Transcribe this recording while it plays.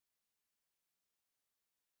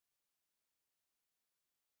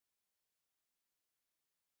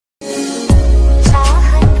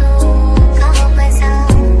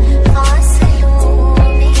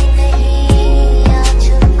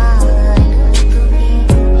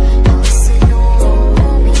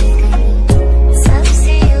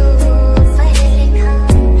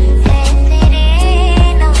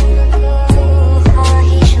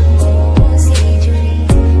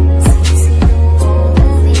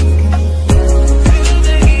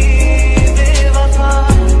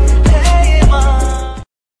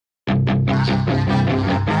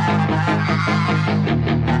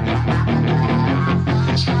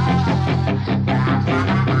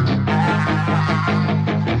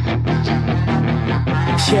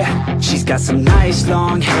Yeah, she's got some nice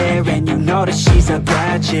long hair, and you know that she's a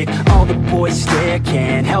bad chick. All the boys stare,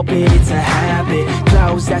 can't help it, it's a habit.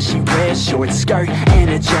 Clothes that she wears, short skirt and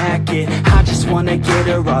a jacket. I just wanna get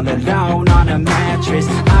her all alone on a mattress.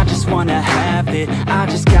 I just wanna have it, I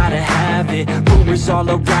just gotta have it. Rumors all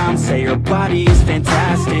around say her body is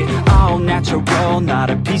fantastic. All natural, not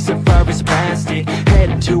a piece of fur is plastic.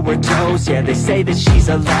 Head to her toes, yeah, they say that she's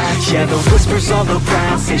a latch. Yeah, the whispers all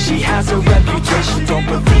around say she has a reputation. Don't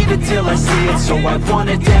believe it till I see it, so I want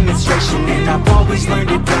a demonstration. And I've always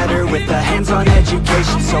learned it better with a hands-on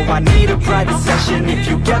education. So I need a private session, if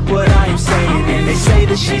you get what I am saying. And they say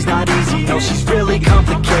that she's not easy, no, she's really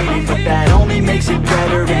complicated. But that only makes it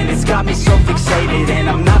better, and it's got me so fixated. And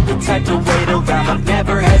I'm not the type to wait around, I've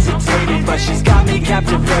never hesitated. But she's got me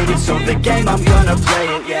captivated, so the game, I'm gonna play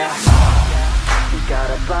it, yeah. She's got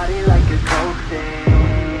a body like a coke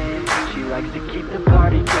thing. She likes to keep the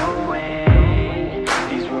party going.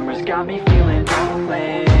 These rumors got me feeling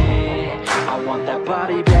lonely. I want that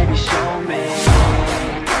body, baby, show me.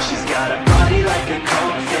 She's got a body like a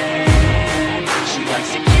coke thing. She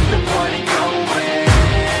likes to keep the party going.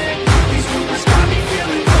 These rumors got me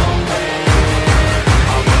feeling lonely.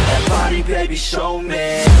 I want that body, baby, show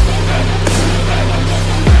me.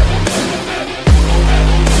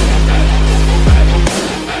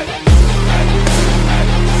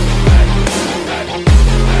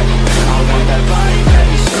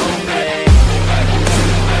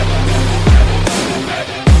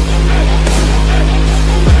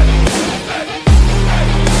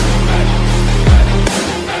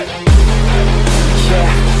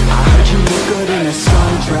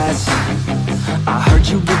 I heard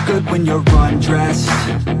you look good when you're undressed.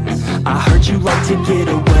 I heard you like to get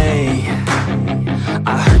away.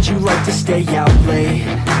 I heard you like to stay out late.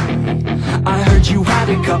 I heard you had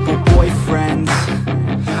a couple boyfriends.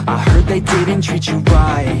 I heard they didn't treat you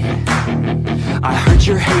right. I heard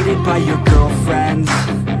you're hated by your girlfriends,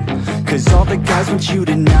 'cause all the guys want you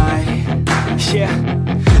tonight. Yeah,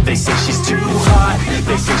 they say she's too hot,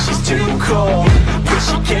 they say she's too cold. Where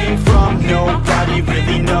she came from, nobody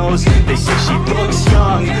really knows. They say she looks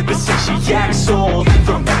young, but say she acts old.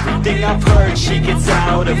 From everything I've heard, she gets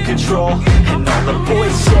out of control. And all the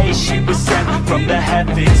boys say she was sent from the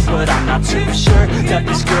heavens, but I'm not too sure that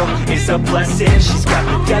this girl is a blessing. She's got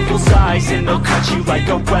the devil's eyes, and they'll cut you like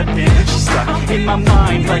a weapon. She's stuck in my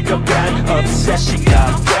mind like a bad obsession.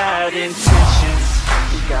 Got bad intentions.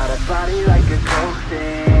 She's got a body like a coke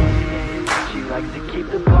thing. She likes to keep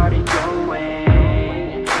the party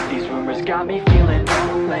going. These rumors got me feeling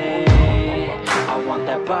lonely. I want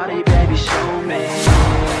that body, baby, show me.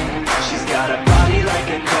 She's got a body like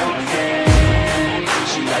a coke thing.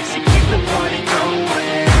 She likes to keep the party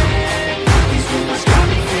going. These rumors got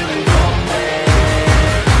me feeling lonely.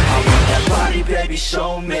 I want that body, baby,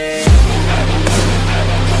 show me.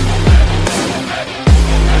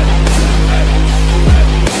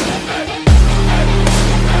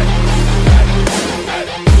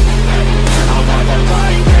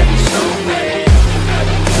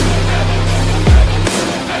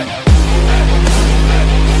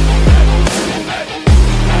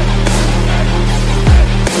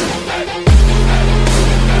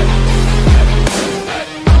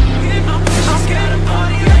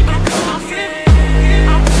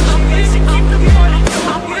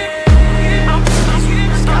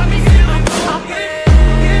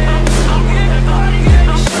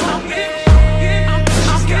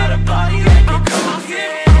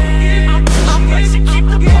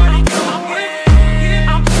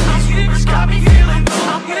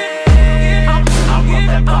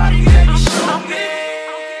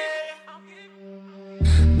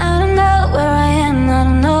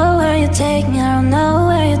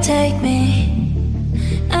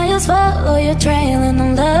 Follow your trail, and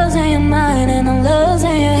I'm losing your mind, and I'm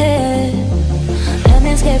losing your head. Let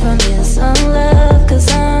me escape from this love, 'cause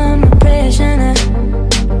I'm a prisoner.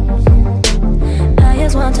 I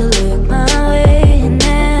just want to look